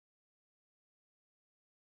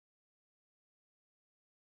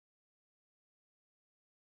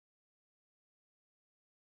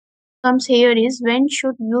comes here is when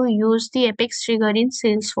should you use the Apex trigger in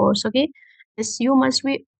Salesforce. Okay, yes, you must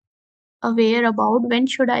be aware about when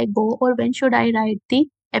should I go or when should I write the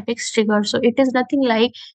Apex trigger. So it is nothing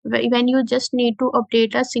like when you just need to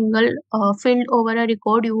update a single field over a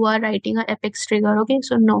record, you are writing a Apex trigger. Okay,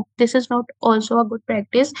 so no, this is not also a good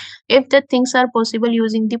practice. If the things are possible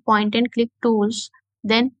using the point and click tools,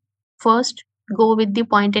 then first go with the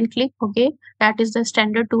point and click. Okay, that is the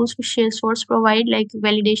standard tools which Salesforce provide, like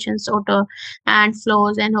validations, auto and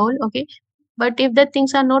flows and all. Okay, but if the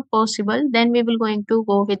things are not possible, then we will going to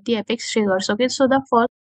go with the Apex triggers. Okay, so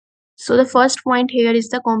the first point here is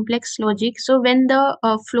the complex logic. So when the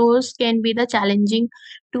flows can be the challenging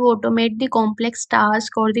to automate the complex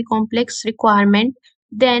task or the complex requirement,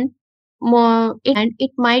 then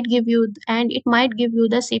it might give you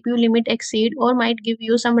the CPU limit exceed or might give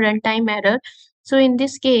you some runtime error. So in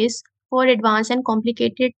this case, for advanced and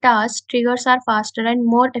complicated tasks, triggers are faster and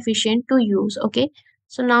more efficient to use. Okay.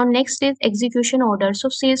 So now next is execution order. So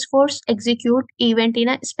Salesforce execute event in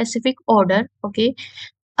a specific order. Okay,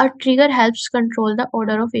 a trigger helps control the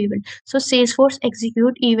order of event. So Salesforce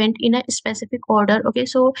execute event in a specific order. Okay,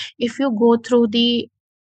 so if you go through the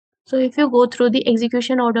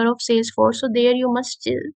execution order of Salesforce, so there you must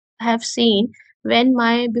have seen when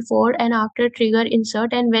my before and after trigger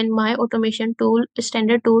insert and when my automation tool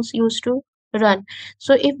standard tools used to run.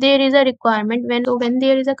 So if there is a requirement when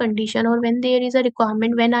there is a condition or when there is a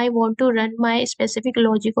requirement when I want to run my specific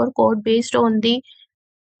logic or code based on the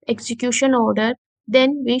execution order,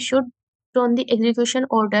 then we should run the execution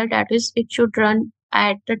order, that is it should run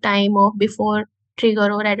at the time of before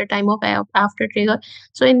trigger or at the time of after trigger.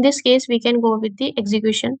 So in this case we can go with the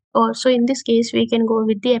execution, or so in this case we can go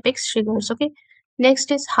with the Apex triggers. Okay,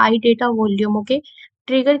 next is high data volume. Okay,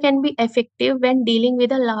 trigger can be effective when dealing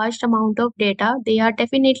with a large amount of data. They are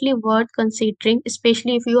definitely worth considering,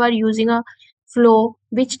 especially if you are using a flow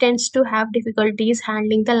which tends to have difficulties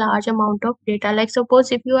handling the large amount of data. Like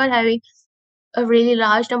suppose if you are having a really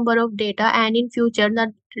large number of data and in future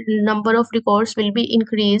the number of records will be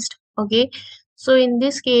increased. Okay, so in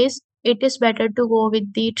this case it is better to go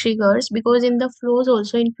with the triggers, because in the flows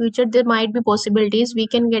also in future there might be possibilities we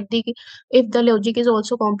can get the, if the logic is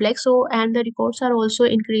also complex, so and the records are also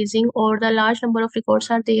increasing or the large number of records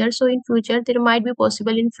are there, so in future there might be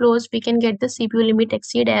possible in flows we can get the CPU limit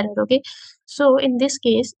exceed error. Okay, so in this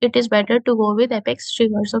case it is better to go with Apex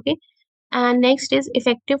triggers. Okay, and next is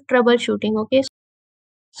effective troubleshooting. Okay,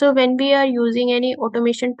 so when we are using any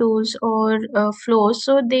automation tools or flows,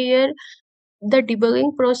 so there the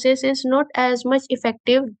debugging process is not as much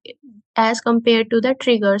effective as compared to the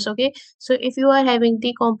triggers. Okay, so if you are having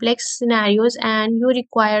the complex scenarios and you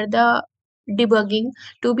require the debugging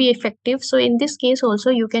to be effective, so in this case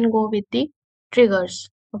also you can go with the triggers.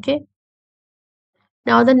 Okay,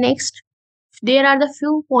 now the next, there are the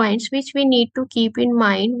few points which we need to keep in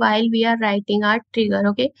mind while we are writing our trigger.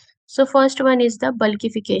 Okay, so first one is the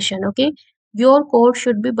bulkification. Okay, your code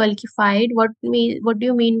should be bulkified. What do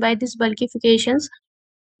you mean by this bulkifications?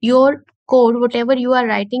 Your code, whatever you are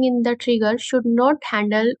writing in the trigger, should not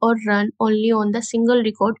handle or run only on the single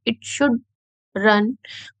record. It should run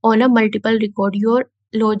on a multiple record. Your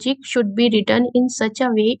logic should be written in such a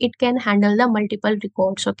way it can handle the multiple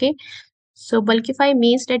records. Okay, so bulkify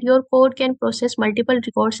means that your code can process multiple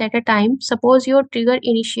records at a time. Suppose your trigger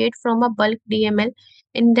initiate from a bulk DML.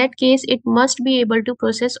 In that case, it must be able to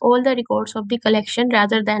process all the records of the collection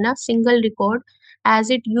rather than a single record, as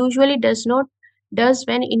it usually does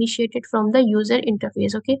when initiated from the user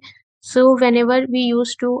interface. Okay. So whenever we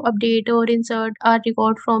used to update or insert a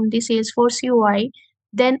record from the Salesforce UI,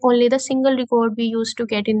 then only the single record we used to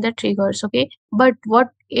get in the triggers. Okay, but what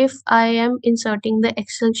if I am inserting the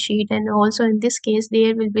Excel sheet and also in this case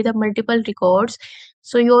there will be the multiple records?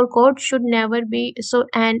 So your code should never be so,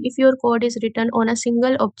 and if your code is written on a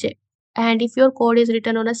single object, and if your code is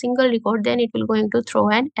written on a single record, then it will going to throw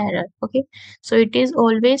an error. Okay, so it is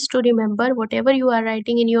always to remember whatever you are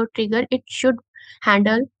writing in your trigger, it should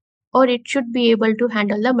handle or it should be able to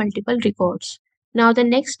handle the multiple records. Now the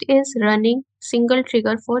next is running single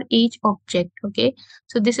trigger for each object. Okay,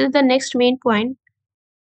 so this is the next main point.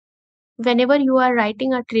 Whenever you are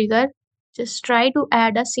writing a trigger, just try to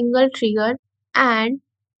add a single trigger, and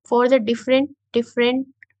for the different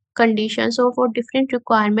conditions or for different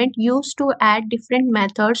requirement, use to add different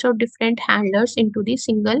methods or different handlers into the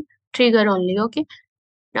single trigger only. Okay,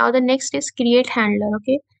 now the next is create handler.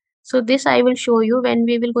 Okay, so this I will show you when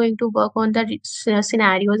we will going to work on the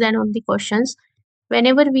scenarios and on the questions.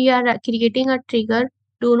 Whenever we are creating a trigger,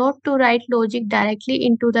 do not to write logic directly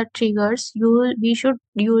into the triggers. We should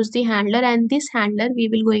use the handler, and this handler we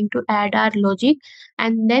will going to add our logic,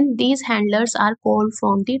 and then these handlers are called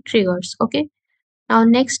from the triggers. Okay, now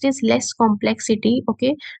next is less complexity.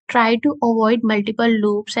 Okay, try to avoid multiple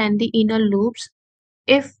loops and the inner loops.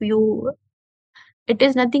 If you, it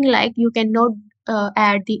is nothing like you cannot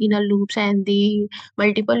add the inner loops and the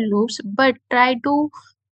multiple loops, but try to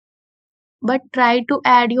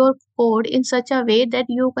add your code in such a way that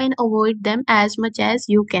you can avoid them as much as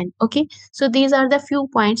you can. Okay, so these are the few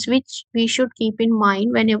points which we should keep in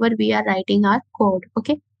mind whenever we are writing our code.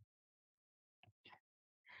 Okay.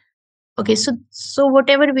 Okay, so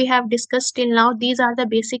whatever we have discussed till now, these are the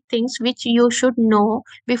basic things which you should know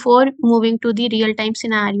before moving to the real time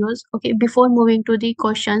scenarios. Okay, before moving to the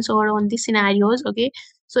questions or on the scenarios. Okay,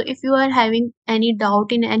 so if you are having any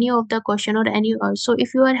doubt in any of the question or any, so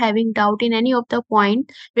if you are having doubt in any of the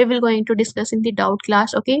point, we will going to discuss in the doubt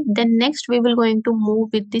class. Okay, then next we will going to move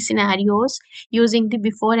with the scenarios using the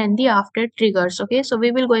before and the after triggers. Okay, so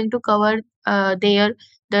we will going to cover there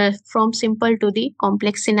the from simple to the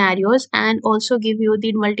complex scenarios, and also give you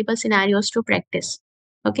the multiple scenarios to practice.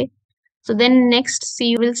 Okay, so then next,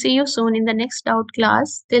 see, will see you soon in the next out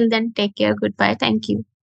class. Till then, take care, goodbye, thank you.